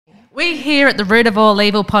We here at the Root of All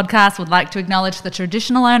Evil podcast would like to acknowledge the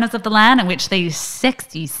traditional owners of the land in which these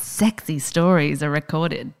sexy, sexy stories are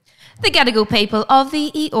recorded. The Gadigal people of the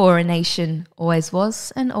Eora Nation always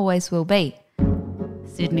was and always will be.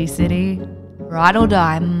 Sydney City. Ride or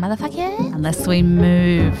die, motherfucker. Unless we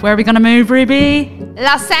move. Where are we going to move, Ruby?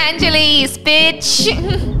 Los Angeles, bitch.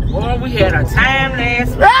 Boy, we had a time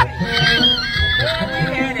last night. We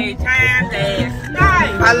had a time last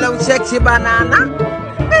night. Hello, sexy banana.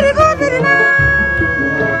 Very good, very nice.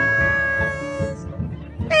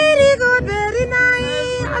 Very good, very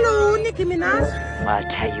nice. Hello, Nicki Minaj. I'll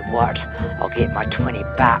tell you what, I'll get my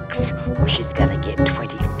 $20, or she's gonna get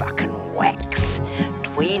 20 fucking whacks.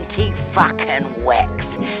 20 fucking whacks.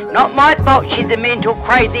 Not my fault she's a mental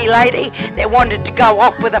crazy lady that wanted to go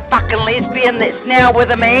off with a fucking lesbian that's now with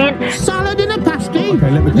a man. Salad in a pasty?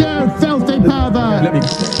 Okay, you filthy pervert.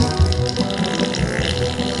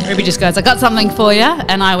 Ruby just goes, I got something for you.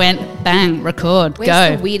 And I went, bang, record, Where's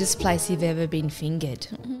go. the weirdest place you've ever been fingered?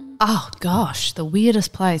 Oh, gosh, the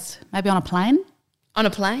weirdest place. Maybe on a plane? On a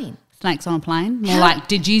plane. Snakes on a plane. More like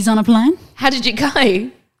digis on a plane. How did you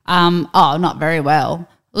go? Not very well.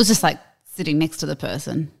 It was just like sitting next to the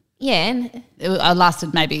person. Yeah. I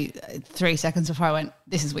lasted maybe 3 seconds before I went,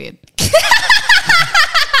 this is weird.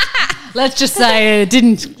 Let's just say it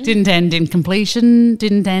didn't end in completion,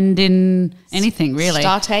 didn't end in anything really.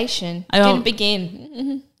 Startation. Didn't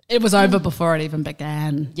begin. It was over before it even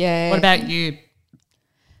began. Yeah. What about you?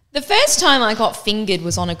 The first time I got fingered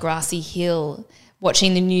was on a grassy hill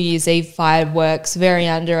watching the New Year's Eve fireworks, very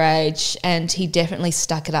underage, and he definitely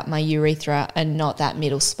stuck it up my urethra and not that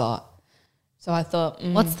middle spot. So I thought,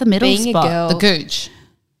 what's the middle being spot? A girl, the gooch.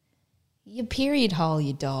 Your period hole,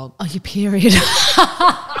 you dog. Oh, your period.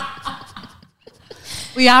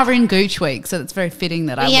 We are in Gooch Week, so it's very fitting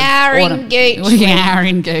that We are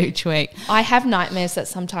in Gooch Week. I have nightmares that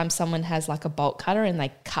sometimes someone has like a bolt cutter and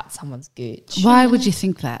they cut someone's gooch. Why would you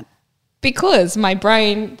think that? Because my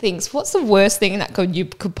brain thinks, what's the worst thing that you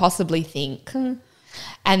could possibly think? And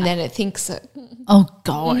then it thinks it. Oh,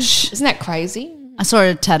 gosh. Isn't that crazy? I saw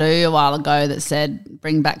a tattoo a while ago that said,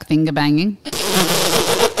 bring back finger banging.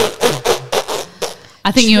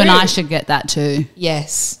 I think you and I should get that too.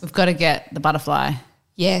 Yes. We've got to get the butterfly.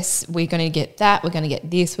 Yes, we're going to get that. We're going to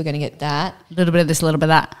get this. We're going to get that. A little bit of this, a little bit of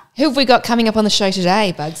that. Who have we got coming up on the show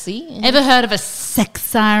today, Bugsy? Ever heard of a sex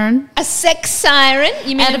siren? A sex siren?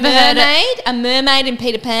 You mean Ever a heard mermaid? A mermaid in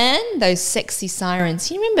Peter Pan? Those sexy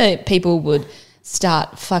sirens. You remember people would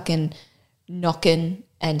start fucking knocking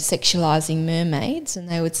and sexualising mermaids and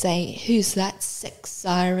they would say, who's that sex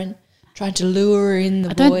siren? Trying to lure in the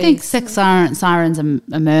boys. I don't think sex sirens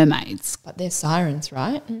are mermaids. But they're sirens,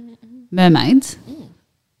 right? Mermaids?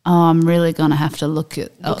 Oh, I'm really going to have to look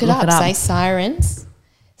it up. Say sirens.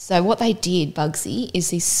 So what they did, Bugsy, is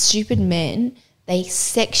these stupid men, they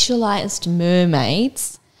sexualised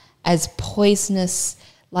mermaids as poisonous,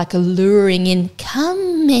 like alluring in,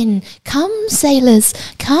 come men, come sailors,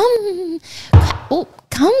 come,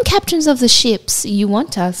 come captains of the ships, you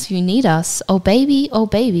want us, you need us, oh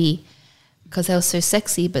baby, because they were so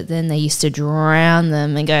sexy, but then they used to drown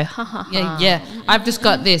them and go, ha ha ha. Yeah. I've just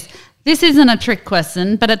got this. This isn't a trick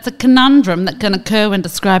question, but it's a conundrum that can occur when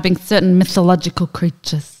describing certain mythological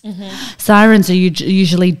creatures. Mm-hmm. Sirens are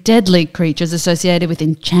usually deadly creatures associated with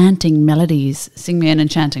enchanting melodies. Sing me an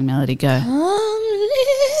enchanting melody, go.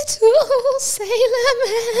 Little sailor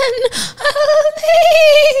man, I'll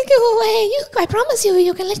take away you. I promise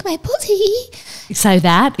you can lick my pussy. So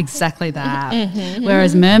that, exactly that. Mm-hmm.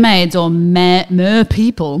 Whereas mermaids or mer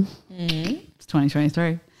people, it's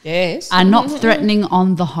 2023. Yes. Are not threatening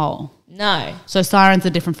on the whole. No. So sirens are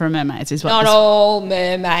different from mermaids is what Not all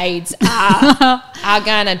mermaids are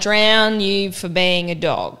going to drown you for being a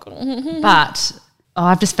dog. But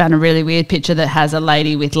I've just found a really weird picture that has a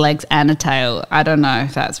lady with legs and a tail. I don't know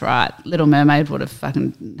if that's right. Little Mermaid would have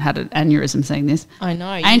fucking had an aneurysm seeing this. I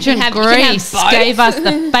know. Ancient Greece gave us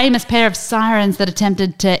the famous pair of sirens that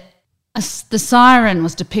attempted to... the siren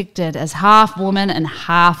was depicted as half woman and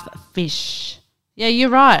half fish. Yeah, you're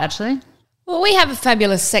right, actually. Well, we have a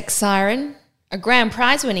fabulous sex siren, a grand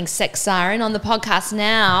prize winning sex siren on the podcast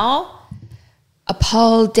now, a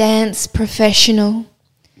pole dance professional,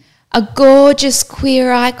 a gorgeous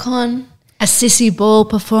queer icon, a sissy ball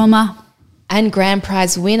performer, and grand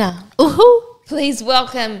prize winner. Ooh. Please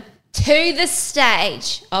welcome to the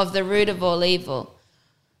stage of the Root of All Evil.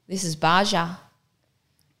 This is Basjia.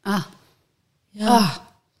 Yeah.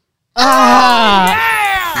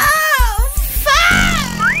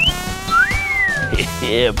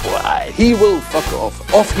 Yeah, boy. He will fuck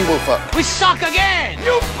off. Off he will fuck. We suck again.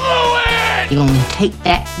 You blew it. You gonna take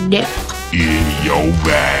that dick in your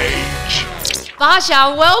rage.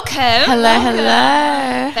 Basjia, welcome.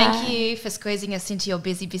 Hello. Thank you for squeezing us into your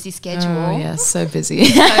busy schedule. Oh, yeah, so busy.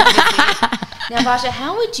 Now, Basjia,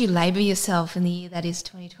 how would you label yourself in the year that is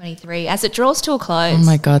 2023 as it draws to a close? Oh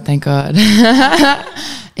my God, thank God.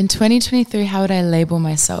 In 2023, how would I label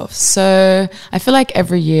myself? So I feel like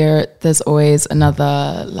every year there's always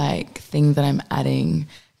another like thing that I'm adding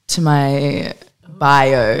to my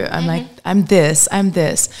bio. I'm like, I'm this.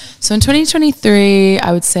 So in 2023,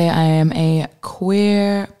 I would say I am a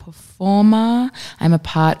queer performer. I'm a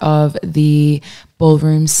part of the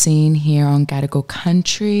ballroom scene here on Gadigal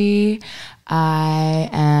Country. I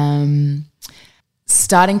am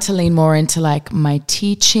starting to lean more into like my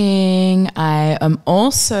teaching. I am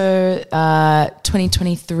also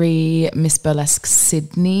 2023 Miss Burlesque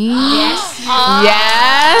Sydney. Yes.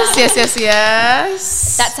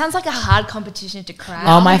 Yes. That sounds like a hard competition to crack.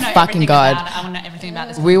 Oh my fucking God. I want to know everything about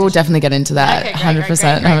this. We will definitely get into that. Okay, 100%. great.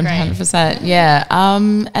 100%. Yeah.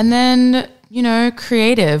 And then, you know,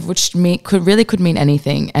 creative, which could mean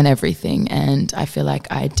anything and everything. And I feel like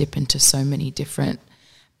I dip into so many different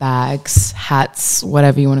bags, hats,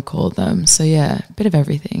 whatever you want to call them. So yeah, a bit of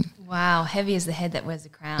everything. Wow, heavy as the head that wears the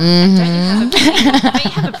crown. Don't you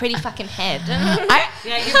have a pretty fucking head? Yeah,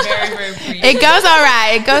 you're very, very pretty. It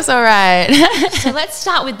goes all right. So let's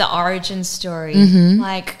start with the origin story.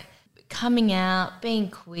 Like coming out, being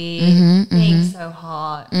queer, being so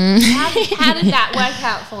hot. How did that work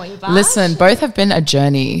out for you, Bas? Listen, both have been a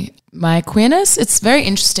journey. My queerness, it's very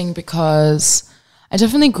interesting because I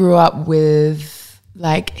definitely grew up with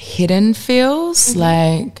like hidden feels,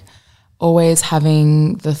 like always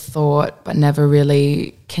having the thought but never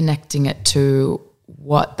really connecting it to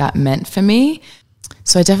what that meant for me.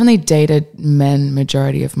 So I definitely dated men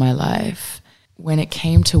majority of my life. When it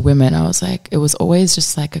came to women, I was like, it was always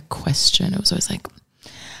just like a question. It was always like,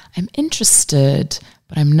 I'm interested,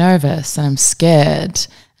 but I'm nervous and I'm scared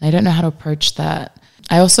and I don't know how to approach that.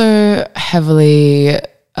 I also heavily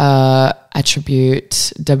attribute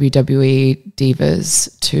WWE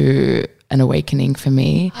divas to an awakening for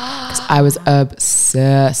me because I was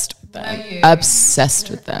obsessed with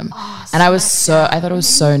them. And I thought it was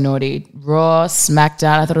so naughty. Raw,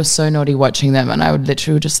 SmackDown, I thought it was so naughty watching them, and I would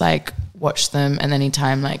literally just like watch them, and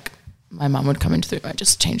anytime like my mum would come into the room, I'd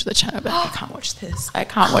just change the channel. I'd be like, I can't watch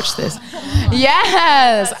this.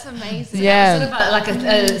 Yes. That's amazing. Yeah. Sort of like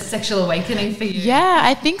a sexual awakening for you. Yeah,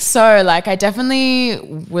 I think so. Like I definitely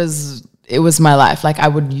it was my life. Like I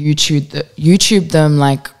would YouTube them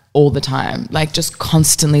like all the time, like just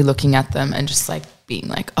constantly looking at them and just like being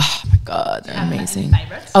like, oh my God, they're amazing.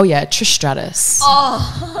 Oh yeah, Trish Stratus.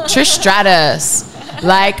 Trish Stratus.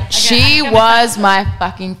 Like she was my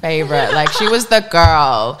fucking favorite. Like she was the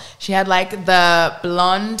girl. She had like the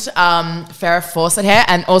blonde Farrah Fawcett hair,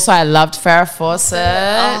 and also I loved Farrah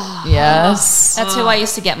Fawcett. Yes. That's who I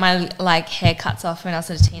used to get my like haircuts off when I was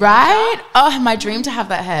a teenager. Right? Oh, my dream to have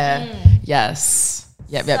that hair. Yes.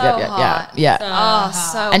 Yep. So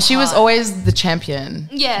And she was always the champion.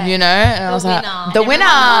 Yeah. You know? And I was winner. like, the winner.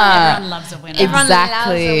 Everyone loves a winner.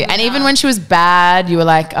 Exactly. And even when she was bad, you were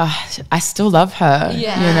like, oh, I still love her.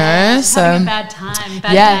 Yeah. You know? So Having a bad time,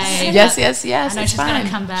 bad yes, day. yes. I know It's she's fine. going to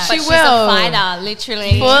come back. She She's will. a fighter,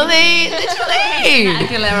 literally. Fully, literally.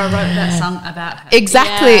 Aguilera wrote that song about her.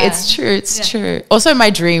 Exactly. Yeah. It's true. It's true. Also, my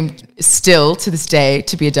dream is still to this day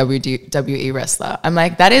to be a WWE wrestler. I'm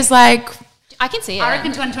like, that is like, I can see it. I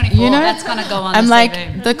reckon 2024, you know, that's going to go on I'm the like,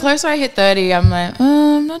 CV. the closer I hit 30, I'm like,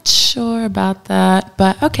 oh, I'm not sure about that,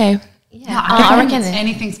 but okay. Yeah. No, I reckon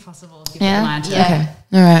anything's possible if you put your mind to it. Okay.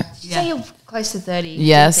 All right. You say you're close to 30.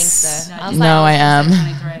 Yes. Do you think so? No, I am.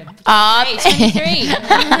 23. Hey,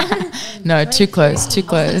 23. No, too close.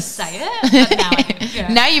 Say it, but now I do.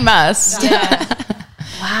 Yeah. Now you must.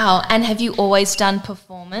 Wow. And have you always done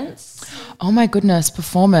performance? Oh my goodness,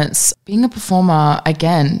 performance. Being a performer,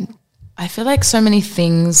 again, I feel like so many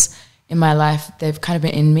things in my life, they've kind of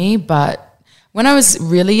been in me, but when I was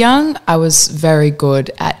really young, I was very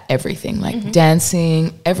good at everything, like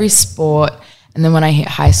dancing, every sport. And then when I hit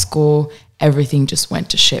high school, everything just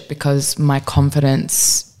went to shit because my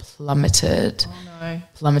confidence plummeted.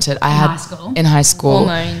 Plummeted. In high school.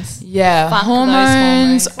 Hormones. Yeah, Fuck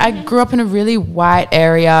hormones. those hormones. I grew up in a really white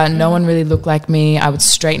area. No one really looked like me. I would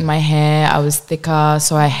straighten my hair. I was thicker,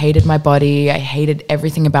 so I hated my body. I hated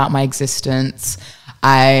everything about my existence.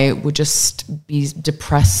 I would just be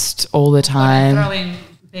depressed all the time. Throw in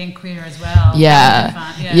being queer as well.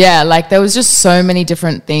 Yeah, like there was just so many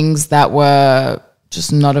different things that were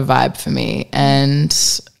just not a vibe for me. And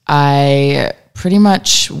I pretty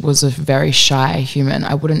much was a very shy human.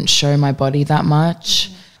 I wouldn't show my body that much.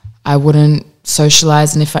 I wouldn't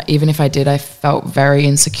socialize, and even if I did, I felt very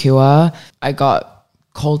insecure. I got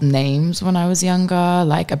called names when I was younger,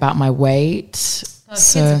 like about my weight.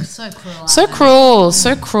 Kids are so cruel.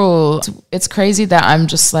 So cruel. It's crazy that I'm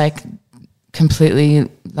just like completely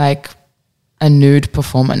like a nude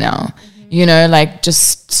performer now. You know, like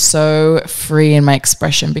just so free in my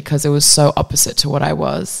expression because it was so opposite to what I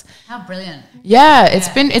was. How brilliant. Yeah,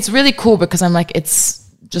 it's really cool because I'm like, it's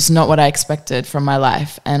just not what I expected from my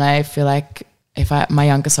life. And I feel like if my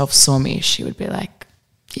younger self saw me, she would be like,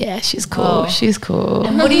 yeah, she's cool. Oh. She's cool.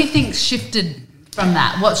 And what do you think shifted from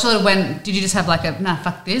that? What sort of did you just have like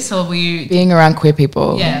fuck this, or were you being around queer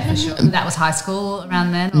people? Yeah, for sure. That was high school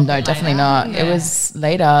around then? Or No, definitely later? not. Yeah. It was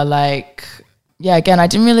later. Like, yeah, again, I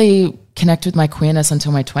didn't really connect with my queerness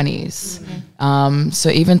until my 20s. So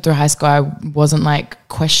even through high school, I wasn't like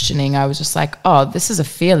questioning. I was just like, oh, this is a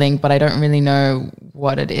feeling, but I don't really know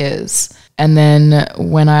what it is. And then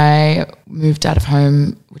when I moved out of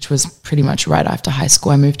home, which was pretty much right after high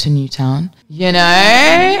school, I moved to Newtown. You know?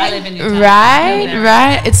 I live in Newtown.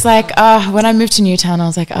 Right. It's like, when I moved to Newtown, I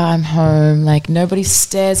was like, I'm home. Like, nobody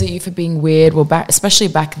stares at you for being weird. Well, especially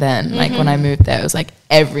back then, like when I moved there, it was like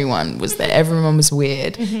everyone was there. Everyone was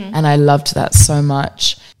weird. And I loved that so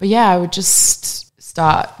much. But yeah, I would just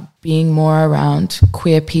start being more around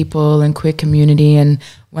queer people and queer community. And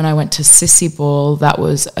when I went to Sissy Ball, that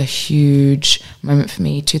was a huge moment for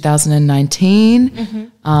me.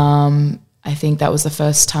 2019. I think that was the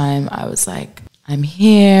first time I was like, I'm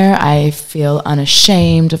here. I feel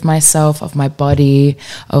unashamed of myself, of my body,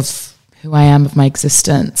 of who I am, of my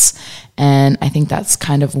existence. And I think that's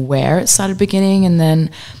kind of where it started beginning. And then,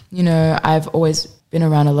 you know, I've always been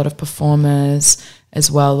around a lot of performers as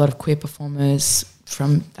well, a lot of queer performers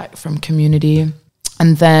from community.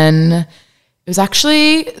 And then it was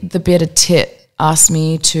actually the Bearded Tit asked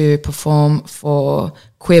me to perform for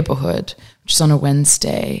Queerborhood, which is on a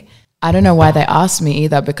Wednesday. I don't know why they asked me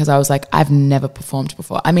either, because I was like, I've never performed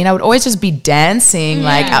before. I mean, I would always just be dancing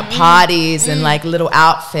like at parties and like little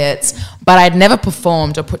outfits, but I'd never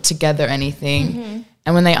performed or put together anything.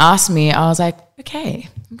 And when they asked me, I was like, okay,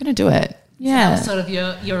 I'm going to do it. Yeah. So that was sort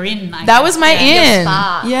of your in. That was my in.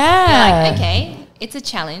 Spark. Yeah. You're like, okay, it's a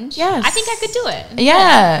challenge. Yes. I think I could do it.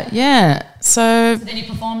 Yeah. So Then you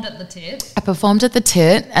performed at the Tit. I performed at the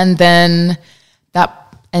Tit, and then that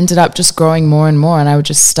ended up just growing more and more, and I would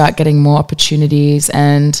just start getting more opportunities,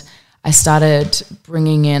 and I started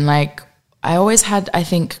bringing in, like, I always had, I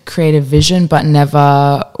think, creative vision, but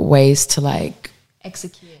never ways to like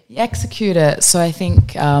execute it. So I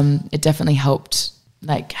think it definitely helped,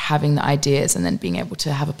 like having the ideas and then being able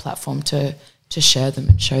to have a platform to share them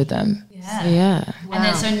and show them. Yeah. So, yeah. Wow. And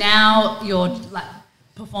then so now you're like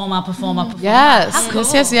performer. Yes. How cool.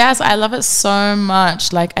 Yes. I love it so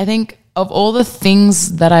much. Like, I think of all the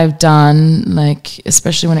things that I've done, like,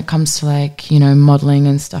 especially when it comes to like, you know, modeling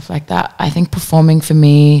and stuff like that, I think performing for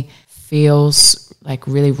me feels like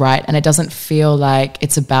really right. And it doesn't feel like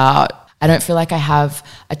it's about, I don't feel like I have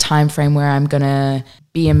a time frame where I'm going to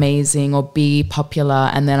be amazing or be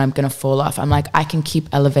popular and then I'm going to fall off. I'm like, I can keep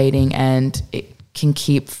elevating and it can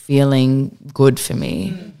keep feeling good for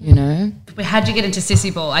me, you know? But how'd you get into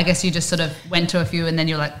Sissy Ball? I guess you just sort of went to a few and then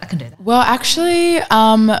you're like, I can do that. Well, actually,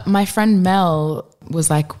 my friend Mel was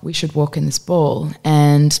like, we should walk in this ball.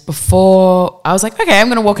 And before, I was like, okay, I'm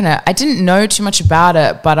going to walk in it. I didn't know too much about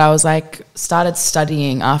it, but I was like, started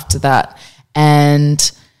studying after that.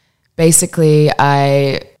 And basically,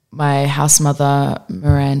 my house mother,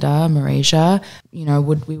 Marasia, you know,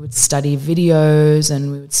 we would study videos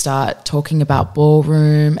and we would start talking about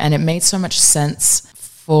ballroom, and it made so much sense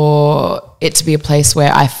for it to be a place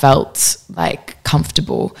where I felt like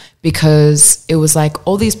comfortable, because it was like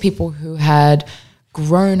all these people who had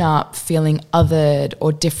grown up feeling othered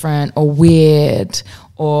or different or weird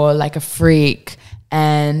or like a freak,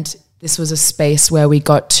 and this was a space where we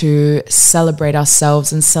got to celebrate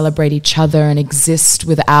ourselves and celebrate each other and exist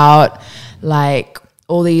without like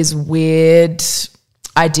all these weird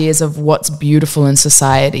ideas of what's beautiful in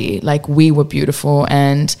society. Like, we were beautiful,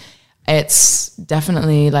 and it's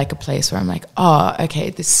definitely like a place where I'm like, oh,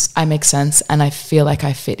 okay, I make sense and I feel like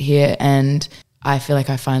I fit here, and I feel like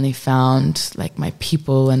I finally found like my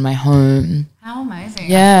people and my home. How amazing.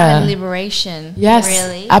 Yeah. And liberation. Yes,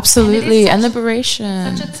 really. absolutely. And such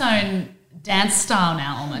liberation. Such its own dance style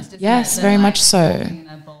now almost, isn't Yes, it? very Like much so. walking in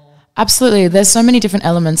a ball. Absolutely. There's so many different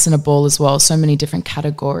elements in a ball as well, so many different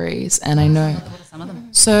categories. And I know. What are some of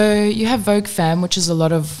them? So you have Vogue Femme, which is a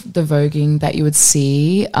lot of the voguing that you would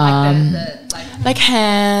see. Like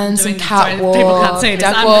hands and catwalk, people can't see this.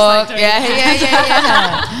 I'm just, duckwalk. like, doing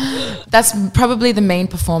Yeah. That's probably the main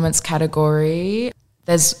performance category.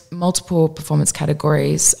 there's multiple performance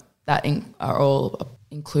categories that are all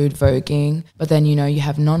include voguing, but then, you know, you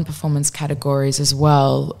have non-performance categories as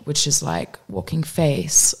well, which is like walking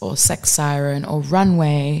face or sex siren or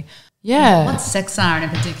runway. Yeah. What's sex siren in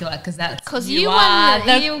particular? Because you won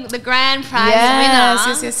the grand prize winner.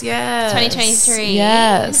 Yes. 2023.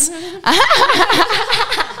 Yes.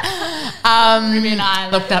 Ruby and I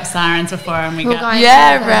looked up sirens before and we got...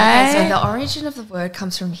 right. So the origin of the word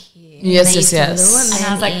comes from here. Yes. And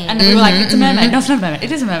I was like, and we were like, it's a mermaid. No, it's not a mermaid.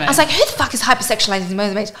 It is a mermaid. I was like, who the fuck is hypersexualizing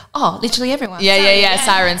mermaids? Oh, literally everyone.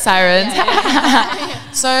 Sirens.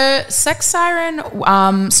 So sex siren,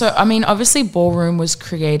 obviously ballroom was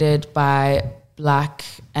created by Black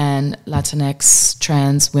and Latinx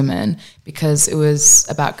trans women because it was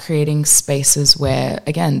about creating spaces where,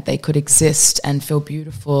 again, they could exist and feel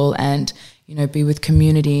beautiful and, you know, be with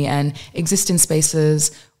community and exist in spaces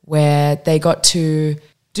where they got to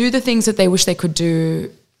do the things that they wish they could do,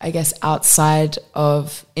 I guess, outside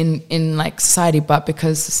of in like society, but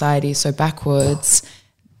because society is so backwards,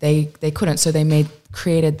 they couldn't. So they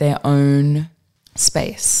created their own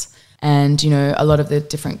space. And, you know, a lot of the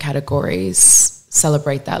different categories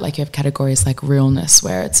celebrate that. Like you have categories like realness,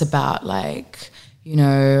 where it's about like, you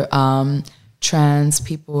know, trans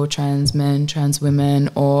people, trans men, trans women,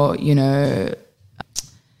 or, you know,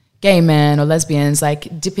 gay men or lesbians,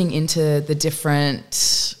 like dipping into the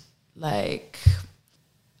different, like,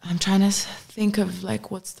 I'm trying to think of like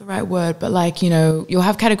what's the right word, but like, you know, you'll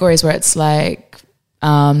have categories where it's like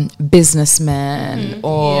businessmen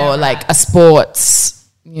or like a sports,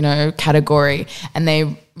 you know, category, and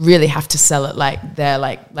they really have to sell it like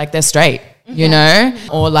they're straight, you know,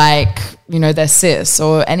 or like, you know, they're cis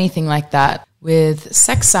or anything like that. With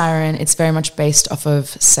sex siren, it's very much based off of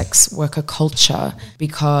sex worker culture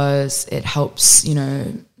because it helps, you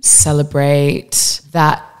know, celebrate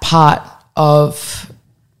that part of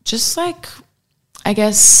just like, I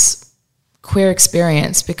guess, queer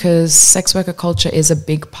experience, because sex worker culture is a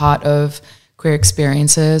big part of queer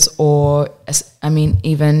experiences, or I mean,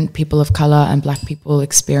 even people of color and Black people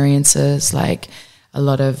experiences, like a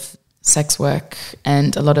lot of sex work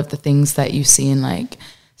and a lot of the things that you see in like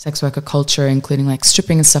sex worker culture, including like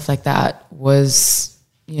stripping and stuff like that, was,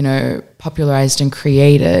 you know, popularized and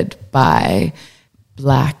created by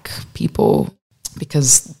Black people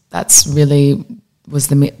because that's really was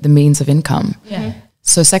the means of income. Yeah.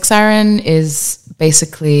 So sex siren is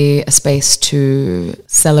basically a space to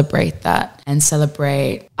celebrate that and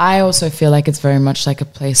celebrate. I also feel like it's very much like a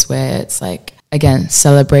place where it's like, again,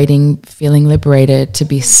 celebrating feeling liberated to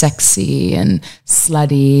be sexy and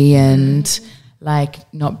slutty and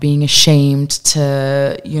like not being ashamed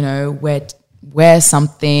to, you know, wear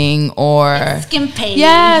something or skimpy.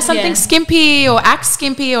 Yeah, something skimpy or act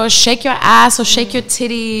skimpy or shake your ass or shake your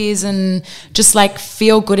titties and just like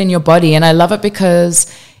feel good in your body. And I love it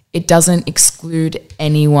because it doesn't exclude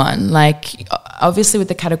anyone. Like obviously with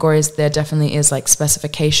the categories there definitely is like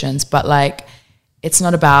specifications, but like it's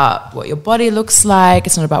not about what your body looks like.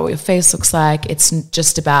 It's not about what your face looks like. It's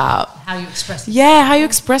just about how you express yourself. Yeah, how you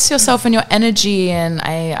express yourself and your energy. And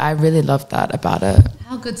I really love that about it.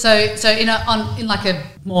 How good. So in like a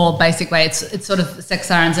more basic way, it's sort of sex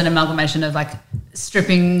siren's an amalgamation of like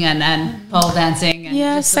stripping and pole dancing.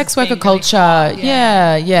 And sex worker culture.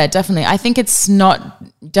 Yeah, definitely. I think it's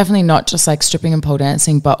definitely not just like stripping and pole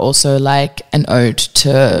dancing, but also like an ode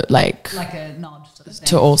to like a nod sort of thing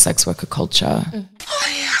to all sex worker culture. Are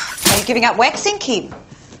you giving up waxing, Kim?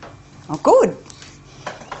 Oh, good.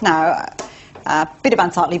 No, a bit of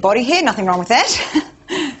unsightly body hair, nothing wrong with that.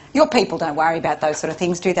 Your people don't worry about those sort of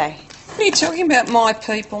things, do they? What are you talking about, my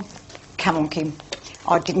people? Come on, Kim.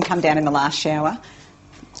 I didn't come down in the last shower.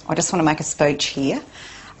 I just want to make a speech here.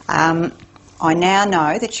 I now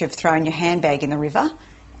know that you've thrown your handbag in the river,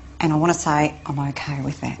 and I want to say I'm okay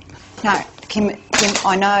with that. No, Kim,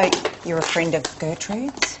 I know you're a friend of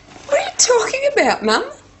Gertrude's. What are you talking about,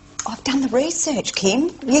 Mum? I've done the research,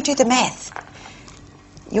 Kim. You do the math.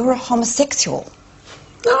 You're a homosexual.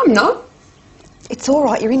 No, I'm not. It's all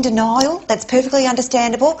right, you're in denial. That's perfectly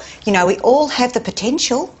understandable. You know, we all have the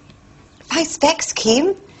potential. Face facts,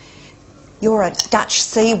 Kim. You're a Dutch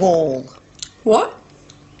seawall. What?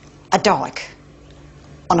 A dyke.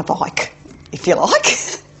 On a bike, if you like.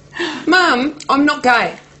 Mum, I'm not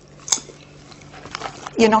gay.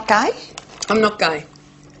 You're not gay? I'm not gay.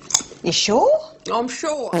 You sure? I'm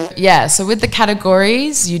sure. Yeah, so with the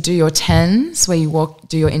categories, you do your 10s where you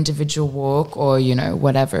do your individual walk or, you know,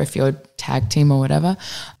 whatever, if you're tag team or whatever.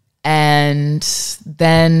 And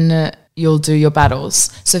then you'll do your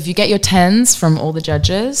battles. So if you get your 10s from all the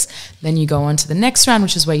judges, then you go on to the next round,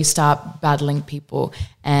 which is where you start battling people.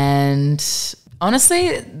 And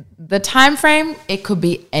honestly, the time frame, it could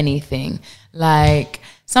be anything. Like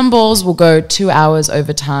some balls will go 2 hours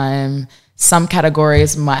over time. Some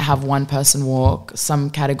categories might have one person walk. Some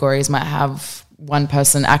categories might have one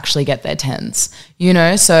person actually get their 10s, you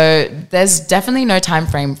know? So there's definitely no time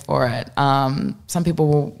frame for it. Some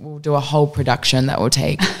people will do a whole production that will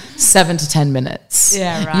take 7 to 10 minutes.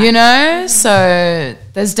 Yeah, right. You know? So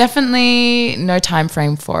there's definitely no time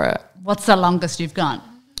frame for it. What's the longest you've gone?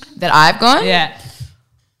 That I've gone? Yeah.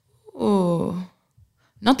 Ooh,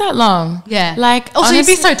 not that long. Yeah. Like, Also, you'd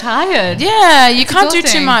be honestly- so tired. Yeah, you can't do too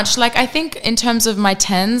exhausting. much. Like, I think in terms of my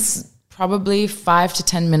 10s, probably 5 to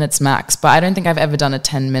 10 minutes max, but I don't think I've ever done a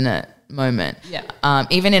 10-minute moment. Yeah.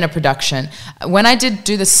 Even in a production. When I did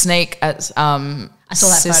do the snake at I saw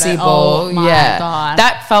that Sissy photo. Ball, Oh my yeah, God.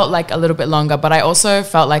 that felt like a little bit longer, but I also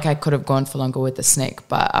felt like I could have gone for longer with the snake,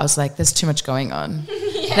 but I was like, there's too much going on.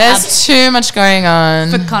 There's too much going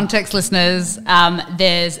on. For context listeners,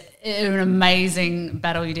 there's an amazing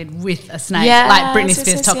battle you did with a snake, like Britney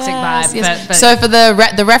Spears' Toxic Vibe. But So for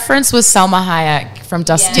the reference was Salma Hayek from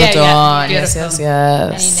Dusk Till Yeah, yeah. Dawn. Yes, Beautiful. yes,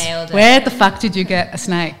 And yes. he nailed it. where the fuck did you get a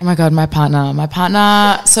snake? Oh my God, my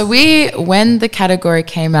partner. So when the category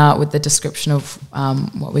came out with the description of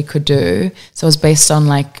what we could do, so it was based on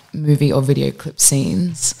like movie or video clip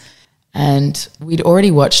scenes. And we'd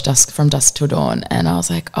already watched From Dusk Till Dawn. And I was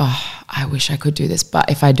like, oh, I wish I could do this.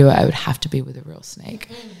 But if I do it, I would have to be with a real snake.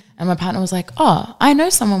 And my partner was like, oh, I know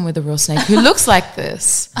someone with a real snake who looks like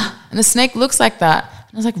this. And the snake looks like that.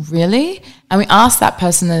 And I was like, really? And we asked that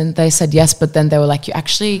person and they said yes. But then they were like, you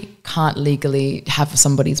actually can't legally have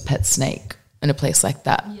somebody's pet snake in a place like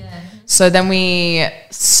that. Yeah. So then we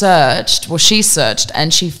she searched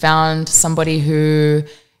and she found somebody who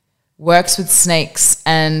works with snakes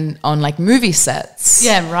and on like movie sets.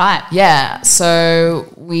 Yeah, right. Yeah.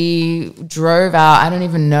 So we drove out. I don't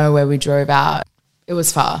even know where we drove out. It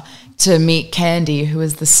was far to meet Candy, who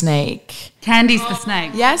was the snake. Candy's the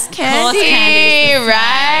snake. Yes, Candy's Candy, the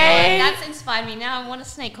right? That's inspired me. Now I want a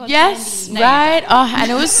snake called Yes, Candy. right. Oh, and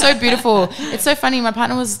it was so beautiful. It's so funny. My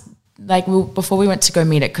partner was like, before we went to go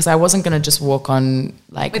meet it, because I wasn't going to just walk on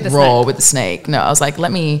like With the raw snake. with the snake. No, I was like,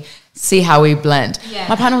 let me see how we blend. Yeah.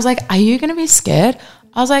 My partner was like, are you going to be scared?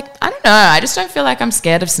 I was like, I don't know. I just don't feel like I'm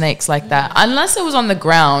scared of snakes like that. Unless it was on the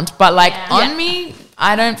ground. But like on me,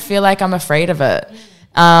 I don't feel like I'm afraid of it.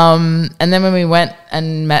 And then when we went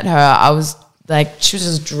and met her, I was like, she was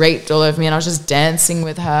just draped all over me and I was just dancing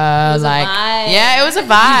with her. was a like, vibe. yeah, it was a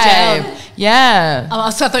vibe. Yeah. Oh,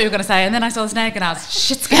 so I thought you were going to say, and then I saw the snake and I was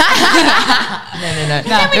shit scared.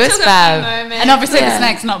 No. It was fab. And obviously the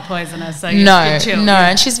snake's not poisonous, so you're No, chill. no,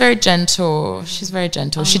 and she's very gentle. She's very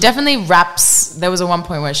gentle. She definitely raps. There was a one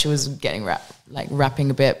point where she was getting rapping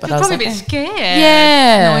a bit, but You're I was probably like, a bit scared.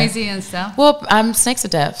 Yeah. Noisy and stuff. well, snakes are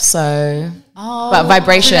deaf, so Oh, but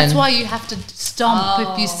vibration. so that's why you have to stomp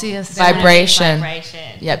if you see a snake. vibration.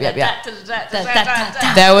 Yep.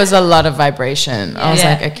 There was a lot of vibration. I was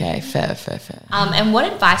Yeah. like, okay, fair. And what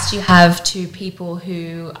advice do you have to people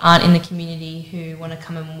who aren't in the community who want to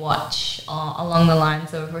come and watch along the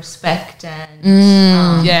lines of respect and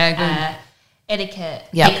etiquette?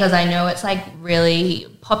 Yep. Because I know it's like really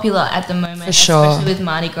popular at the moment, For sure. especially with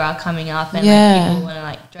Mardi Gras coming up, and Yeah. like people want to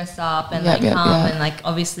like dress up and Yep, like yep, come yep. and like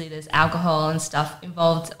obviously there's alcohol and stuff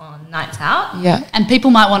involved on nights out. Yeah. And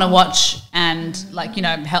people might want to watch and like, you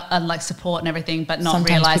know, help and like support and everything, but not Sometimes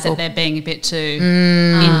realise people- that they're being a bit too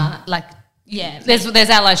there's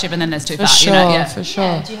allyship and then there's too For far. sure, You know, yeah. for sure.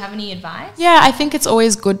 Yeah. Do you have any advice? Yeah, I think it's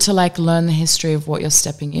always good to like learn the history of what you're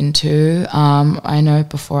stepping into. I know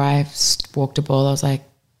before I walked a ball, I was like,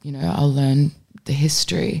 you know, I'll learn the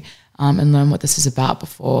history and learn what this is about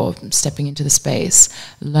before stepping into the space.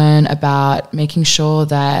 Learn about making sure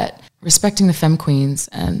that respecting the Femme Queens,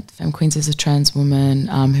 and Femme Queens is a trans woman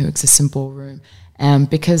who exists in ballroom,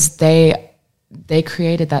 because they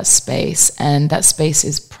created that space, and that space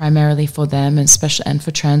is primarily for them and and for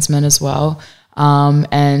trans men as well.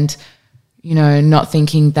 And, you know, not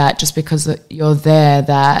thinking that just because you're there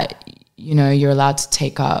that, you know, you're allowed to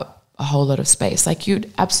take up a whole lot of space. Like,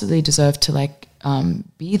 you'd absolutely deserve to like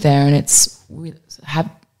be there, and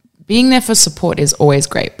being there for support is always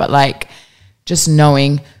great, but like just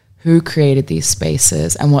knowing who created these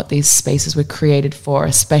spaces and what these spaces were created for,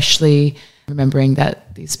 especially remembering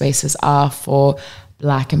that these spaces are for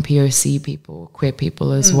Black and POC people, queer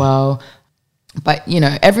people as well. But, you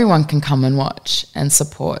know, everyone can come and watch and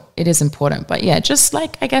support. It is important. But, yeah, just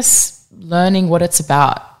like, I guess, learning what it's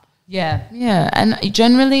about. Yeah. Yeah. And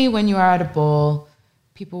generally when you are at a ball,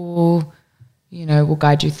 people will, you know, will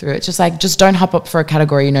guide you through it. Just don't hop up for a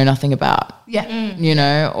category you know nothing about. Yeah. You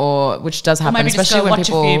know, or which does happen, Maybe especially just go when watch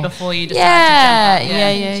people a few before you decide to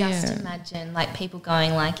jump up. Just imagine like people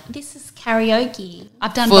going like, this is karaoke.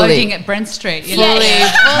 I've done Fully. voguing at Brent Street. You know? Fully.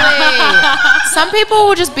 Some people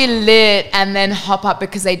will just be lit and then hop up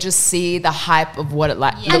because they just see the hype of what it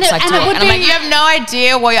looks like to and it. it And would I'm like, be- you have no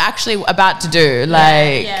idea what you're actually about to do.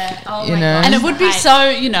 Like, Oh you my know. God. And it would be so,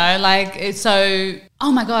 you know, like it's so,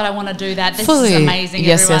 oh my God, I want to do that. This Fully. is amazing.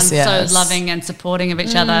 Yes, Everyone's yes. so loving and supporting of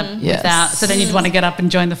each other Yes. without, so then you'd want to get up and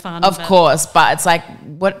join the fun. Of but- course, but it's like,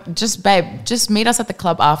 what? Just babe, just meet us at the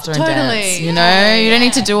club after and Totally. dance. You know, you don't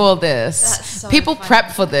need to do all this. That's so People funny.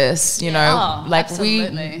 prep for this. You know, Oh, like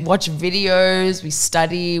absolutely. we watch videos, we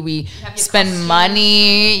study, we spend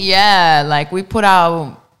money. Yeah, like we put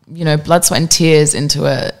our, you know, blood, sweat, and tears into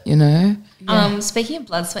it. You know. Speaking of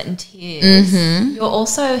blood, sweat, and tears, you're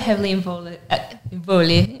also heavily You're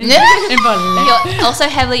also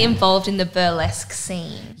heavily involved in the burlesque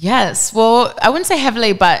scene. Yes. Well, I wouldn't say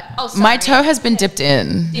heavily, but my sorry. toe has been dipped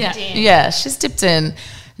in. Yeah. Yeah, she's dipped in.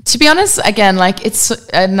 To be honest, again, like it's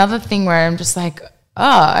another thing where I'm just like,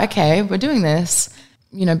 oh, okay, we're doing this.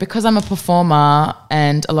 You know, because I'm a performer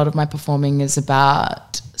and a lot of my performing is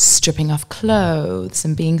about stripping off clothes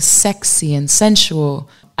and being sexy and sensual.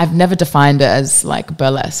 I've never defined it as like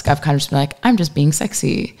burlesque. I've kind of just been like, I'm just being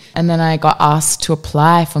sexy. And then I got asked to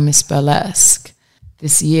apply for Miss Burlesque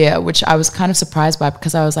this year, which I was kind of surprised by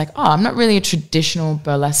because I was like, oh, I'm not really a traditional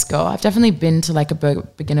burlesque girl. I've definitely been to like a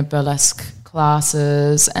beginner burlesque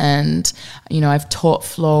classes and, you know, I've taught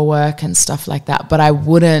floor work and stuff like that, but I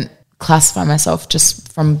wouldn't classify myself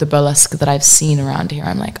just from the burlesque that I've seen around here.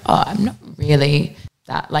 I'm like, oh, I'm not really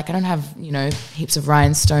that. Like, I don't have, you know, heaps of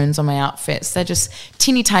rhinestones on my outfits. They're just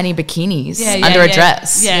teeny tiny bikinis under a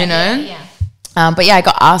dress, you know? But yeah, I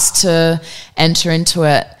got asked to enter into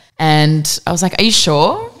it and I was like, are you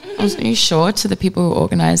sure? Are you sure, to the people who were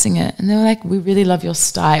organizing it? And they were like, we really love your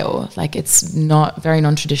style. Like, it's not very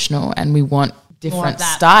non-traditional and we want different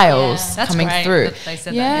that. styles That's coming great through. that they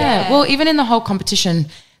said that. Yeah. Well, even in the whole competition,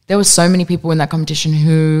 there were so many people in that competition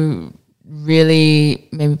who really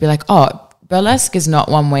made me be like, oh, burlesque is not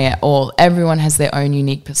one way at all. Everyone has their own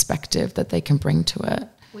unique perspective that they can bring to it.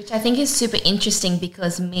 Which I think is super interesting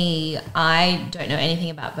because I don't know anything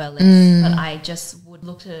about burlesque, but I just would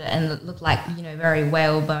look at it and it looked like, you know, very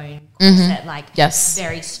whalebone corset, like Yes.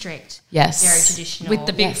 very strict, Yes. very traditional. With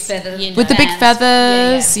the big feathers. you know, With the big bands.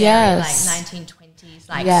 feathers, very, yes. like 1920s,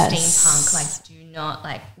 like Yes. steampunk, like do not,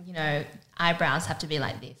 like, you know, eyebrows have to be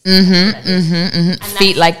like this. And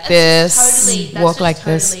Feet like this, that's walk just like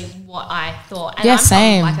this. totally what I thought. And Yeah, I'm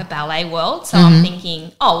same. from like a ballet world, so I'm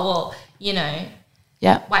thinking, oh, well, you know,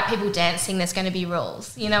 Yeah. white people dancing, there's going to be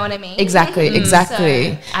rules. You know what I mean? Exactly,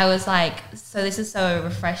 exactly. So I was like, so this is so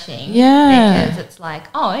refreshing. Yeah. Because it's like,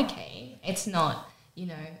 oh, okay. It's not, you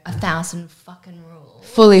know, 1,000 fucking rules.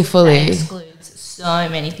 Fully. That excludes so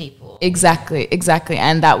many people. Exactly.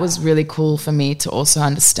 And that was really cool for me to also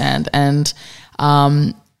understand. And,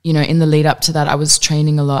 you know, in the lead up to that, I was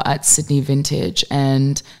training a lot at Sydney Vintage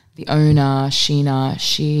and the owner, Sheena,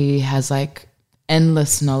 she has like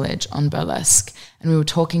endless knowledge on burlesque. And we were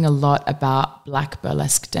talking a lot about black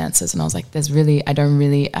burlesque dancers. And I was like,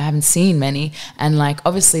 I haven't seen many. And like,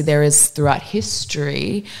 obviously there is throughout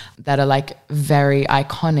history that are like very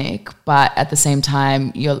iconic, but at the same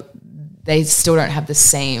time, they still don't have the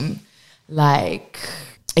same like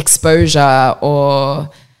exposure, or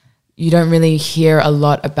you don't really hear a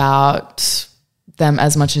lot about them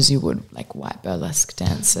as much as you would like white burlesque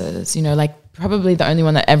dancers, you know, like probably the only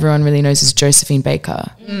one that everyone really knows is Josephine Baker,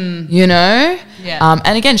 you know? Yeah.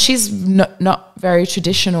 And again, she's not very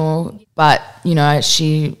traditional, but, you know,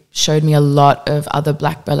 she showed me a lot of other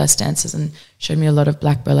black burlesque dancers and showed me a lot of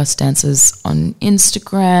black burlesque dancers on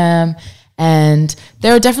Instagram. And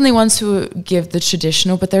there are definitely ones who give the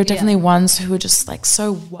traditional, but there are definitely ones who are just like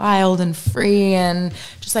so wild and free and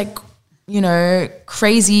just like, you know,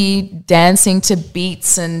 crazy dancing to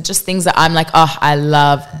beats and just things that I'm like, oh, I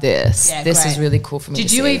love this. Yeah, this is great. really cool for me. Did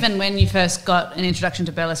to you see. even, when you first got an introduction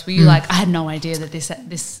to burlesque, were you like, I had no idea that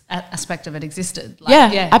this aspect of it existed?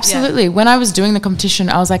 Like, Yeah, absolutely. When I was doing the competition,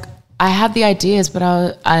 I was like, I had the ideas, but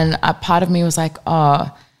a part of me was like,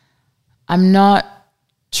 oh, I'm not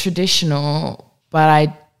traditional, but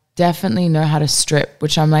I definitely know how to strip,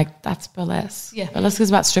 which I'm like, that's burlesque. Yeah. Burlesque is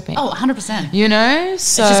about stripping. Oh, 100%. You know?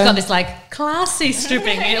 So It's just got this like classy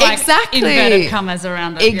stripping, like Exactly. inverted commas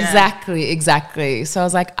around it. Exactly. So I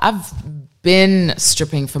was like, I've been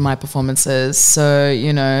stripping for my performances, so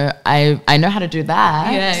you know, I know how to do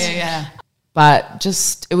that. Yeah. But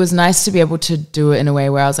just it was nice to be able to do it in a way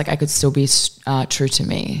where I was like, I could still be true to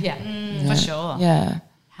me. Yeah. For sure. Yeah.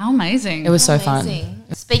 How amazing. It was so fun. Amazing.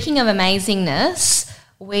 Speaking of amazingness,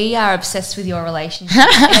 we are obsessed with your relationship. Of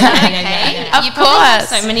You probably have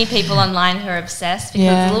course. so many people online who are obsessed because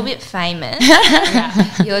Yeah. it's a little bit famous.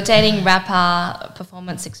 You're dating rapper,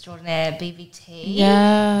 performance extraordinaire, BVT.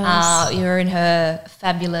 Yes. You're in her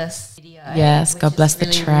fabulous video. Yes, which God is bless the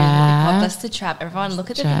God trap. bless the trap. Everyone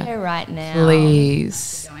look at the Trap. video right now.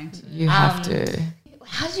 Please. You have to.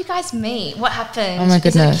 How did you guys meet? What happened? Oh my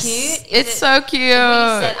goodness. Is it cute? It's so cute.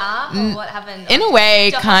 Did we set up or what happened? In a way,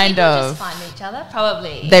 Do hot kind people of. just find each other?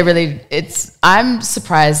 Probably. They really, I'm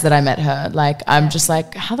surprised that I met her. Like, I'm just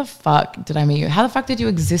like, how the fuck did I meet you? How the fuck did you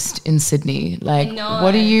exist in Sydney? Like, know.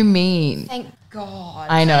 what do you mean? Thank God.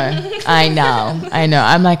 I know.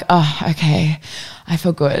 I'm like, oh, okay. I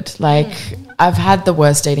feel good. Like, I've had the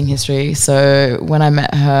worst dating history. So when I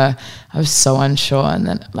met her, I was so unsure. And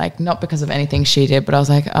then, like, not because of anything she did, but I was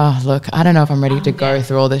like, oh, look, I don't know if I'm ready to go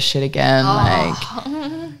through all this shit again. Like,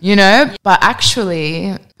 you know? But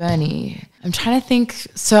actually, Bernie, I'm trying to think.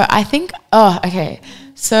 So I think, okay.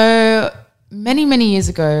 So many, many years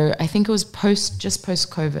ago, I think it was just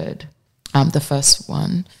post-COVID, the first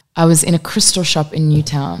one. I was in a crystal shop in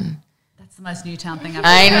Newtown. That's the most Newtown thing I've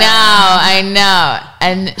I know.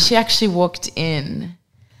 And she actually walked in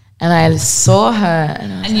and I saw her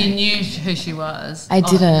and I was And like, you knew who she was. I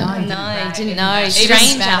didn't. No, you didn't know. Even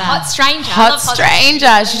Stranger. better. Hot stranger. I Hot love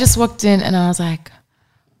stranger. She just walked in and I was like,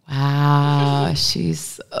 wow,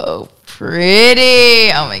 she's so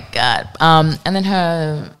pretty. Oh my God. And then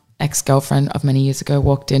her ex-girlfriend of many years ago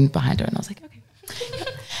walked in behind her and I was like, okay.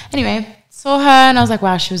 Anyway, saw her and I was like,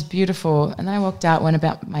 wow, she was beautiful. And then I walked out, went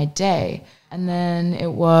about my day. And then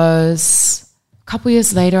it was a couple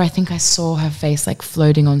years later, I think I saw her face like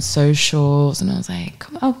floating on socials and I was like,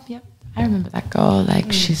 oh, yeah, I remember that girl.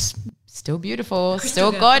 Like she's still beautiful,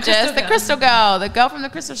 still gorgeous. The crystal girl, the girl from the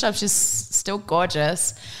crystal shop, she's still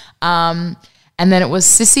gorgeous. And then it was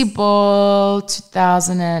Sissy Ball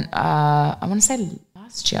 2000 and I want to say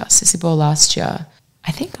last year, Sissy Ball last year.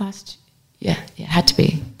 I think last year. Yeah, it had to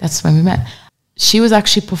be. That's when we met. She was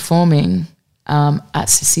actually performing at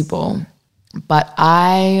Sissy Ball, but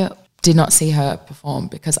I did not see her perform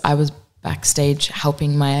because I was backstage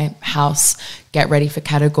helping my house get ready for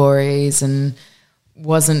categories and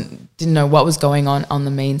didn't know what was going on the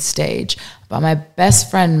main stage. But my best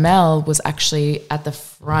friend Mel was actually at the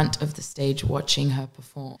front of the stage watching her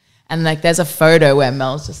perform. And like there's a photo where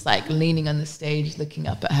Mel's just like leaning on the stage looking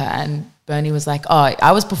up at her and Bernie was like, oh,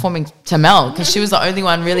 I was performing to Mel because she was the only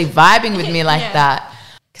one really vibing with me like that.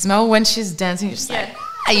 Because Mel, when she's dancing, she's just like,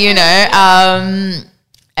 you know.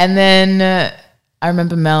 And then I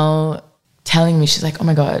remember Mel telling me, she's like, oh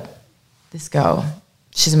my God, this girl,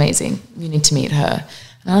 she's amazing. You need to meet her.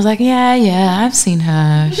 And I was like, yeah, I've seen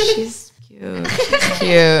her. She's cute. She's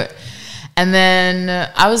cute. And then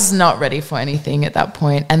I was not ready for anything at that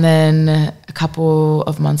point. And then a couple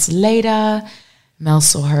of months later, Mel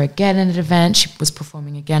saw her again at an event. She was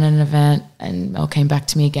performing again at an event. And Mel came back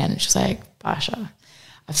to me again. And she's like, Basjia,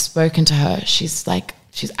 I've spoken to her. She's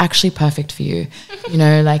actually perfect for you. You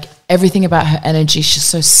know, like everything about her energy. She's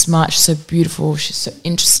so smart. She's so beautiful. She's so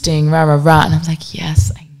interesting. Rah, rah, rah. And I was like,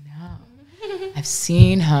 yes, I know. I've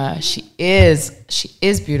seen her. She is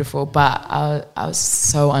beautiful. But I was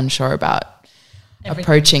so unsure about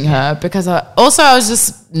approaching her because I was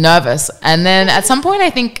just nervous. And then at some point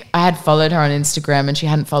I think I had followed her on Instagram and she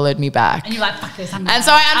hadn't followed me back. And you're like, fuck this. And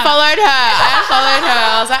so I unfollowed her.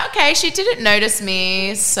 I was like, okay, she didn't notice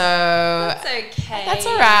me, so That's okay. that's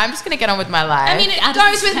all right. I'm just going to get on with my life. I mean, it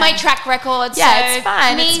goes with my track record. Yeah, so it's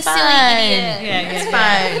fine. Me, It's silly fine. idiot. It's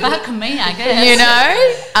fine. Fuck me, I guess. You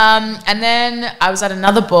know? And then I was at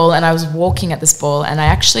another ball and I was walking at this ball and I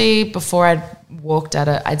actually, before I'd walked at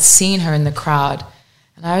it, I'd seen her in the crowd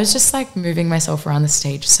and I was just like moving myself around the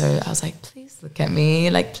stage. So I was like, please look at me,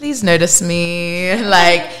 like, please notice me.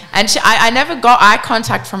 Like, and I never got eye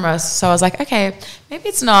contact from her. So I was like, okay, maybe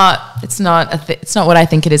it's not what I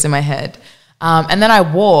think it is in my head. And then I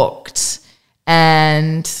walked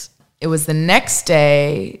and it was the next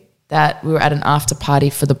day that we were at an after party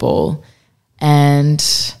for the ball and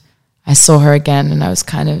I saw her again and I was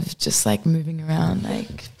kind of just like moving around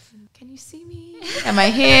like, can you see me? Am I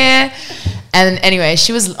here? And anyway,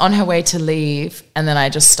 she was on her way to leave and then I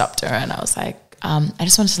just stopped her and I was like, I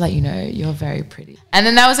just wanted to let you know you're very pretty. And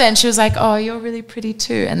then that was it. And she was like, oh, you're really pretty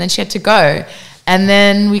too. And then she had to go. And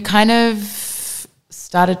then we kind of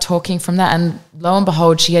started talking from that. And lo and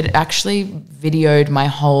behold, she had actually videoed my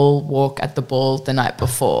whole walk at the ball the night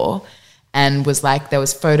before. and was like, there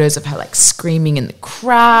was photos of her like screaming in the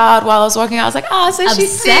crowd while I was walking. I was like, oh, so she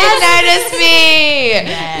did notice me.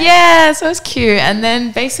 Yeah, so it was cute. And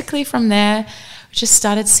then basically from there, we just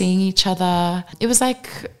started seeing each other. It was like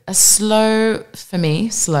a slow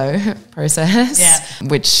process,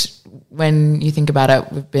 which when you think about it,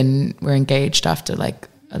 we're engaged after like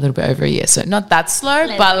a little bit over a year. So not that slow,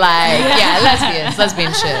 but like,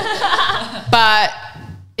 lesbian shit. But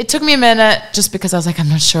it took me a minute just because I was like, I'm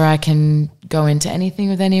not sure I can go into anything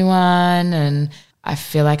with anyone. And I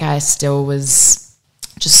feel like I still was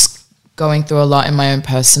just going through a lot in my own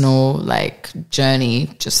personal like journey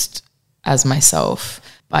just as myself.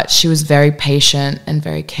 But she was very patient and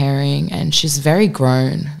very caring, and she's very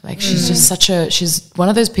grown. Like she's just she's one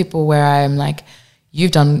of those people where I'm like,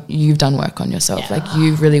 you've done work on yourself. Like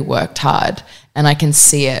you've really worked hard, and I can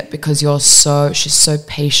see it because she's so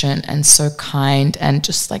patient and so kind, and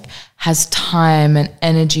just like has time and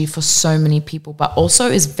energy for so many people, but also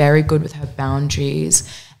is very good with her boundaries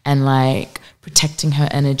and like protecting her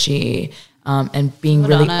energy. And being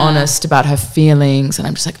really honest about her feelings. And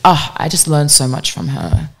I'm just like, I just learned so much from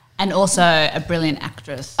her. And also a brilliant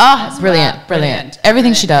actress. Oh, brilliant.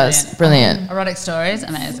 Everything she does, brilliant. Erotic stories,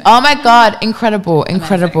 amazing. Oh my God, incredible.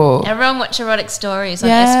 Everyone watch Erotic Stories on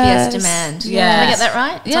SBS Demand. Yes. Did I get that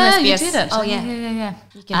right? It's Yeah, on SBS. you did it. Oh, yeah. Yeah.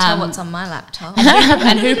 You can tell what's on my laptop.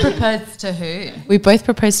 And who proposed to who? We both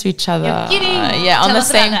proposed to each other. You're kidding. Yeah, on Tell the us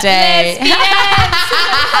about same that. day.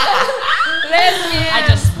 I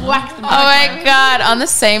just whacked them. Oh my God, on the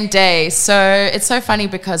same day. So it's so funny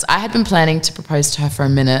because I had been planning to propose to her for a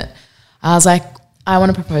minute. I was like, I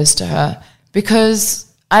want to propose to her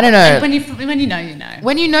because I don't know. And when you know, you know.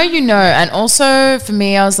 When you know, you know. And also for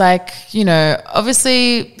me, I was like, you know,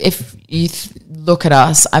 obviously if you look at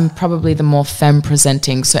us, I'm probably the more femme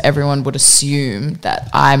presenting. So everyone would assume that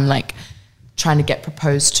I'm like trying to get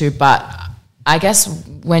proposed to. But I guess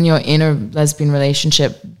when you're in a lesbian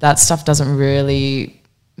relationship, that stuff doesn't really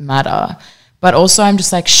matter. But also I'm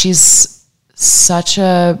just like, she's such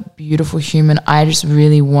a beautiful human. I just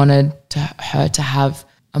really wanted her to have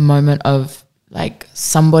a moment of like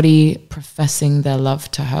somebody professing their love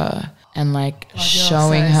to her and like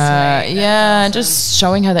showing her just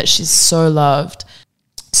showing her that she's so loved.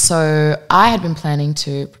 So I had been planning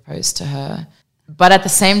to propose to her, but at the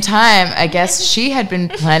same time I guess she had been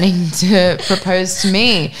planning to propose to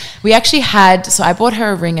me. We actually so I bought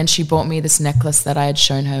her a ring and she bought me this necklace that I had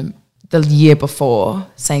shown her the year before,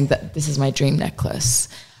 saying that this is my dream necklace.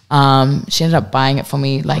 She ended up buying it for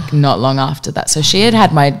me like not long after that. So she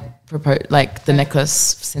had my the necklace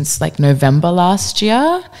since like November last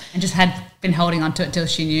year. And just had been holding on to it till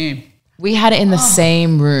she knew. We had it in the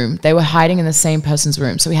same room. They were hiding in the same person's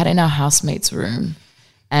room. So we had it in our housemate's room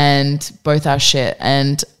and both our shit.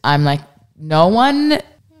 And I'm like, no one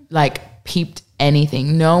like peeped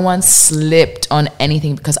anything. No one slipped on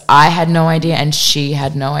anything because I had no idea and she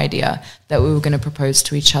had no idea that we were going to propose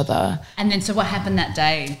to each other. And then so what happened that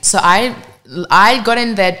day? So I got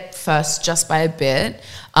in there first just by a bit.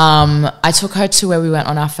 I took her to where we went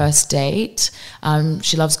on our first date.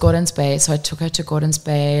 She loves Gordon's Bay, so I took her to Gordon's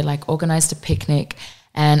Bay, like organized a picnic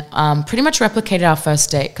and pretty much replicated our first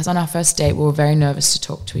date because on our first date we were very nervous to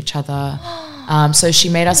talk to each other. So she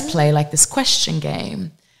made us play like this question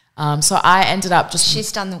game. So I ended up just...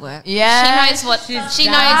 She's done the work. Yeah. She knows what... She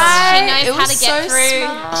knows how to get through.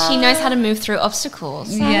 Smart. She knows how to move through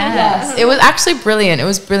obstacles. Yes. It was actually brilliant. It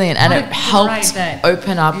was brilliant. And it helped day.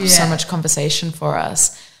 open up so much conversation for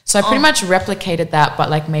us. So I pretty much replicated that, but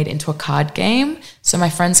like made it into a card game. So my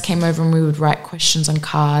friends came over and we would write questions on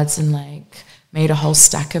cards and like made a whole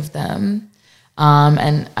stack of them.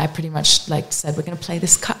 And I pretty much like said, we're going to play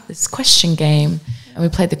this question game. And we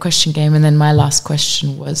played the question game, and then my last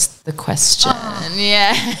question was the question.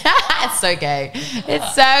 Yeah. It's so gay.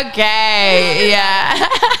 It's so gay. Yeah.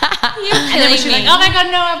 And then she was like, oh my God,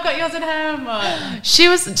 no, I've got yours at home. Or... She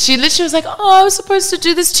literally was like, oh, I was supposed to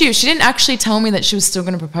do this to you. She didn't actually tell me that she was still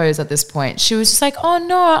going to propose at this point. She was just like, oh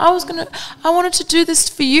no, I wanted to do this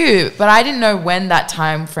for you. But I didn't know when that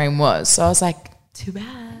time frame was. So I was like, too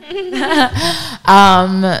bad.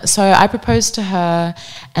 So I proposed to her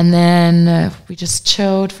and then we just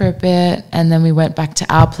chilled for a bit and then we went back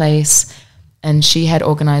to our place and she had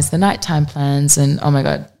organized the nighttime plans and oh my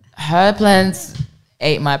God, her plans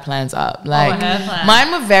ate my plans up. Like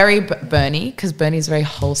mine were very Bernie because Bernie's very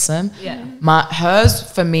wholesome. Yeah.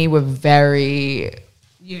 Hers for me were very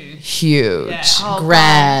huge,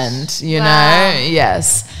 grand, you know?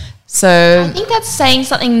 Yes. So I think that's saying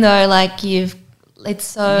something though, like you've it's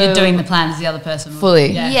so You're doing the plan as the other person.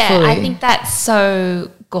 Fully. Yeah, fully. I think that's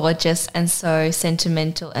so gorgeous and so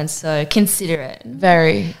sentimental and so considerate.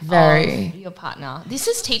 Very, very. Of your partner. This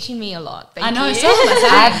is teaching me a lot. Thank I know, you. same.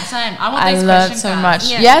 I want I these learned question so cards.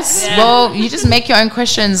 much. Yeah. Yes. Yeah. Well, you just make your own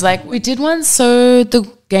questions. Like we did one. So the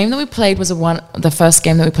game that we played was the first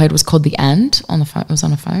game that we played was called The And on the phone. It was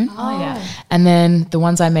on a phone. Oh, yeah. And then the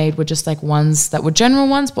ones I made were just like ones that were general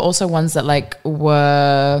ones, but also ones that like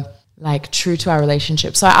were like true to our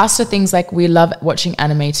relationship. So I asked her things like, we love watching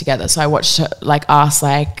anime together. So I watched her like ask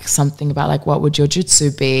like something about like, what would your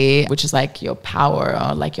jutsu be? Which is like your power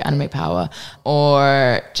or like your anime power,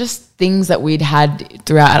 or just things that we'd had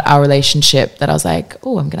throughout our relationship that I was like,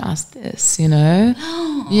 oh, I'm going to ask this, you know?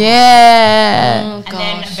 Yeah. And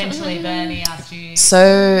then eventually Bernie asked you.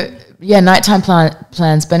 So yeah, nighttime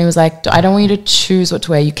plans. Benny was like, I don't want you to choose what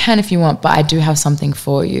to wear. You can if you want, but I do have something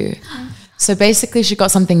for you. So basically she got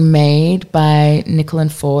something made by Nickel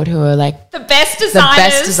and Ford, who are like the best the designers.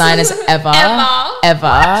 best designers ever.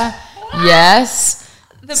 Ever. Yes.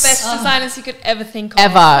 The best designers you could ever think of.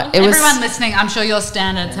 Ever. It was. Everyone listening, I'm sure your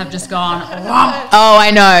standards have just gone. Oh, I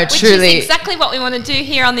know. Which truly. is exactly what we want to do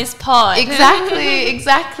here on this pod.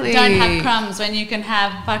 Exactly. Don't have crumbs when you can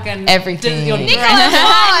have fucking Everything. Your Nickel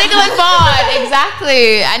and Ford.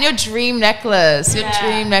 Exactly. And your dream necklace. Your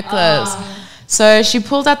dream necklace. So she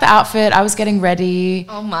pulled out the outfit. I was getting ready.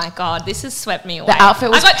 Oh my God, this has swept me away. The outfit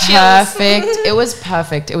was I got chills. perfect. It was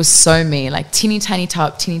perfect. It was so me. Like teeny tiny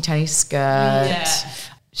top, teeny tiny skirt. Yeah.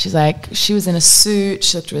 She's like, she was in a suit.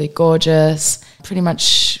 She looked really gorgeous. Pretty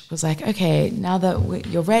much was like, okay, now that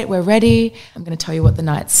we're ready, I'm going to tell you what the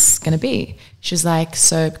night's going to be. She was like,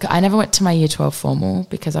 so I never went to my year 12 formal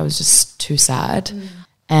because I was just too sad.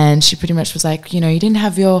 And she pretty much was like, you know, you didn't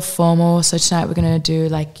have your formal, so tonight we're going to do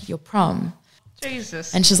like your prom.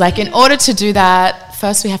 Jesus. And she's like, in order to do that,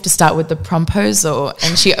 first we have to start with the promposal.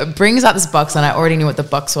 And she brings out this box, and I already knew what the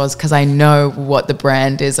box was because I know what the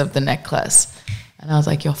brand is of the necklace. And I was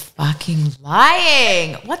like, you're fucking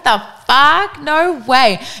lying. What the fuck? No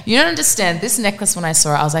way. You don't understand. This necklace, when I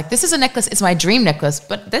saw it, I was like, this is a necklace. It's my dream necklace,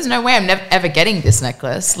 but there's no way I'm never ever getting this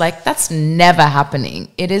necklace. Like, that's never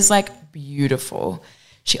happening. It is like beautiful.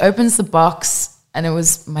 She opens the box, and it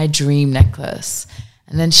was my dream necklace.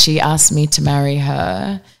 And then she asked me to marry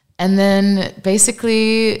her. And then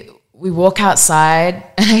basically we walk outside,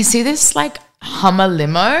 and I see this like Hummer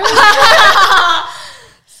limo.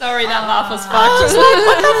 Sorry, that laugh was I fucked. was like,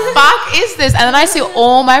 what the fuck is this? And then I see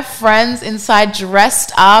all my friends inside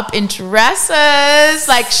dressed up in dresses,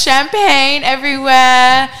 like champagne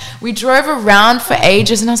everywhere. We drove around for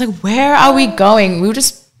ages, and I was like, where are we going? We were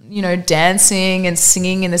just, you know, dancing and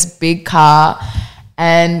singing in this big car.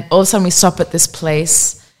 And all of a sudden we stop at this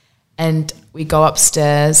place, and we go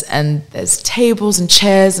upstairs, and there's tables and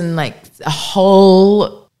chairs and like a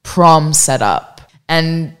whole prom set up.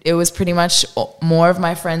 And it was pretty much more of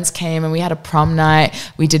my friends came, and we had a prom night.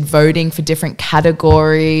 We did voting for different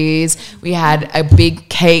categories. We had a big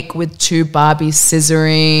cake with 2 Barbies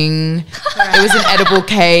scissoring. It was an edible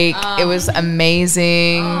cake. It was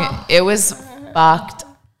amazing. It was fucked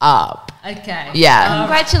up. Okay. Yeah.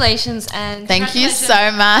 Congratulations and Thank you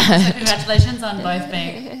so much. Congratulations on both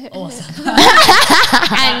being awesome.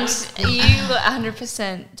 and you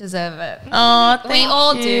 100% deserve it. Oh, thank We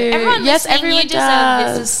all you. do. Everyone yes, listening, everyone you deserve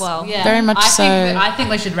does. this as well. Yeah. Very much so. I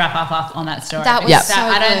think we should wrap up on that story. That was Yep. so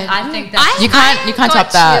I don't. good. I think that You can't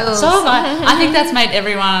top that. chills. so have I think that's made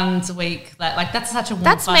everyone's week. Like that's such a warm,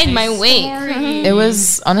 That's made my fuzzy week. story. It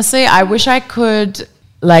was honestly, I wish I could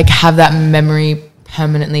like have that memory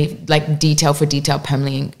permanently, like detail for detail,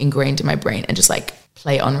 permanently ingrained in my brain and just like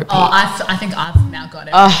play on repeat. Oh, I think I've now got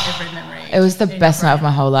every memory. It was the best night of my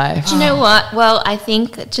whole life. Do you know what? Well, I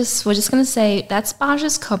think we're just going to say that's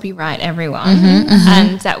Basjia's copyright, everyone.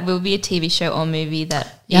 And that will be a TV show or movie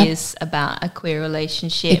that is about a queer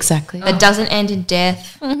relationship. Exactly. That doesn't end in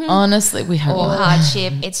death Honestly, we have or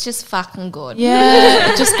hardship. It's just fucking good.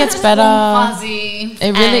 Yeah, it just gets better. Fuzzy.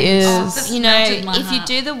 It really And, is. You know, melted my if you heart.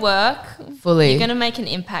 do the work, Fully. you're going to make an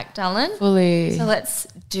impact, darling. Fully. So let's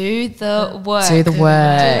do the work. Do the work.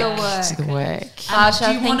 Do the work. Do the work. Basjia,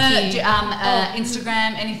 do you want thank to you.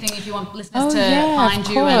 Instagram anything if you want listeners Oh, to yeah, find of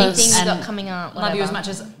you course. and, Anything you and got coming up, love you as whatever. much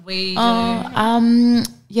as we do?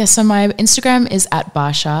 Yeah, so my Instagram is at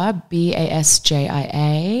Basjia,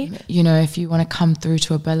 Basjia. You know, if you want to come through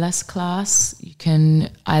to a burlesque class, you can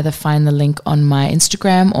either find the link on my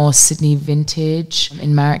Instagram or Sydney Vintage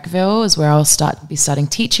in Marrickville is where I'll be starting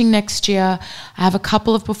teaching next year. I have a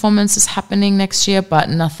couple of performances happening next year, but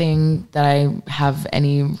nothing that I have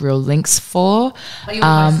any real links for. But you'll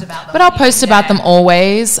post about them. But I'll post about them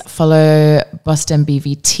always. Follow Boston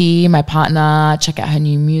BVT, my partner. Check out her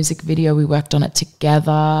new music video. We worked on it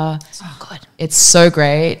together. Oh, good. It's so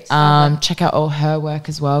great. Check out all her work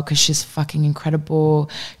as well because she's fucking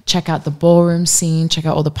incredible. Check out the ballroom scene. Check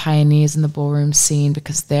out all the pioneers in the ballroom scene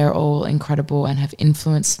because they're all incredible and have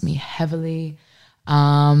influenced me heavily.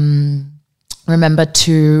 Remember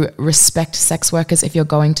to respect sex workers if you're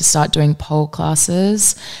going to start doing pole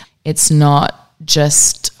classes. It's not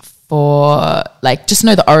just for, like, just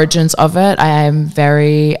know the origins of it. I am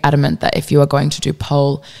very adamant that if you are going to do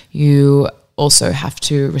pole, you also have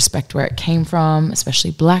to respect where it came from,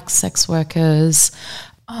 especially black sex workers.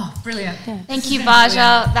 Oh, brilliant. Yeah. Thank you,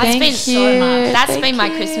 Basjia. That's been so much. That's been my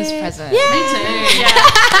Christmas present. Yeah. Me too. Yeah.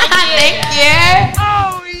 Thank you.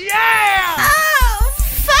 Oh, yeah! Oh,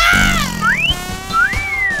 fuck!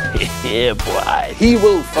 Yeah, boy. He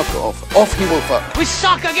will fuck off. Off he will fuck. We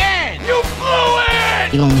suck again! You blew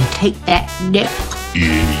it! You gonna take that dick?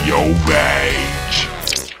 In your bag.